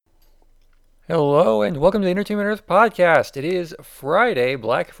Hello and welcome to the Entertainment Earth podcast. It is Friday,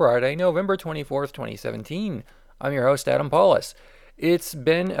 Black Friday, November 24th, 2017. I'm your host, Adam Paulus. It's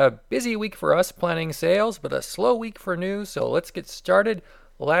been a busy week for us planning sales, but a slow week for news, so let's get started.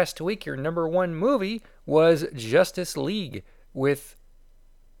 Last week, your number one movie was Justice League with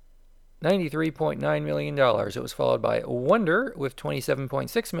 $93.9 million. It was followed by Wonder with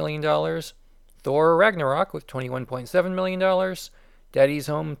 $27.6 million, Thor Ragnarok with $21.7 million, Daddy's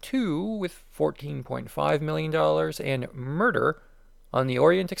Home 2 with $14.5 million, and Murder on the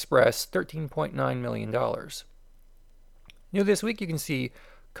Orient Express, $13.9 million. New this week, you can see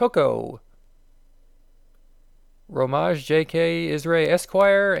Coco, Romage J.K. Israel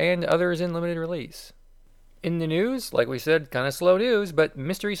Esquire, and others in limited release. In the news, like we said, kind of slow news, but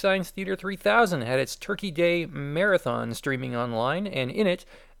Mystery Science Theater 3000 had its Turkey Day Marathon streaming online, and in it,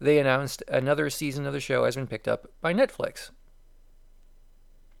 they announced another season of the show has been picked up by Netflix.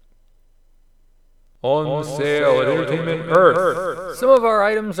 On sale at Entertainment Earth. Some of our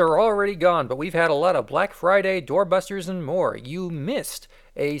items are already gone, but we've had a lot of Black Friday, doorbusters, and more. You missed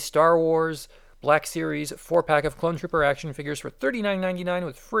a Star Wars Black Series 4-pack of Clone Trooper action figures for $39.99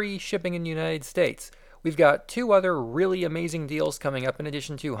 with free shipping in the United States. We've got two other really amazing deals coming up in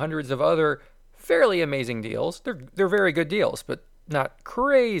addition to hundreds of other fairly amazing deals. They're very good deals, but not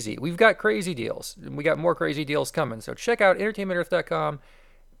crazy. We've got crazy deals, and we got more crazy deals coming. So check out entertainmentearth.com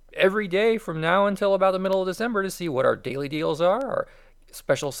every day from now until about the middle of December to see what our daily deals are, our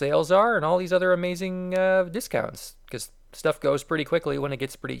special sales are, and all these other amazing discounts, because stuff goes pretty quickly when it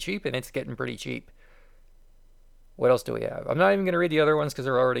gets pretty cheap, and it's getting pretty cheap. What else do we have? I'm not even going to read the other ones because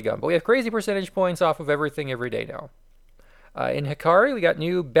they're already gone, but we have crazy percentage points off of everything every day now. In Hikari, we got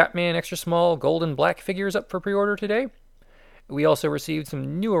new Batman Extra Small Gold and Black figures up for pre-order today. We also received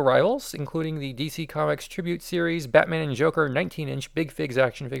some new arrivals, including the DC Comics Tribute Series Batman and Joker 19-inch Big Figs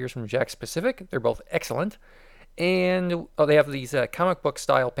action figures from Jakks Pacific. They're both excellent. And they have these comic book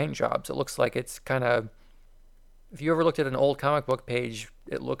style paint jobs. It looks like it's kind of, if you ever looked at an old comic book page,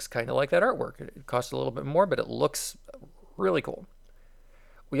 it looks kind of like that artwork. It costs a little bit more, but it looks really cool.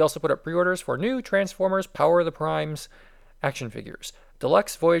 We also put up pre-orders for new Transformers Power of the Primes action figures.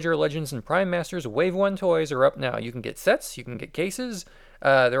 Deluxe, Voyager, Legends, and Prime Masters Wave 1 toys are up now. You can get sets, you can get cases.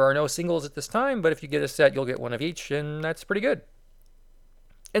 There are no singles at this time, but if you get a set, you'll get one of each, and that's pretty good.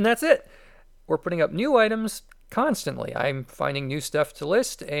 And that's it. We're putting up new items constantly. I'm finding new stuff to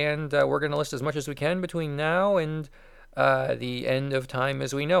list, and we're going to list as much as we can between now and the end of time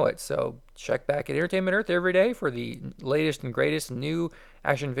as we know it. So check back at Entertainment Earth every day for the latest and greatest new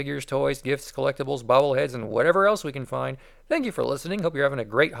action figures, toys, gifts, collectibles, bobbleheads, and whatever else we can find. Thank you for listening. Hope you're having a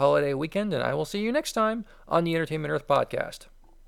great holiday weekend, and I will see you next time on the Entertainment Earth podcast.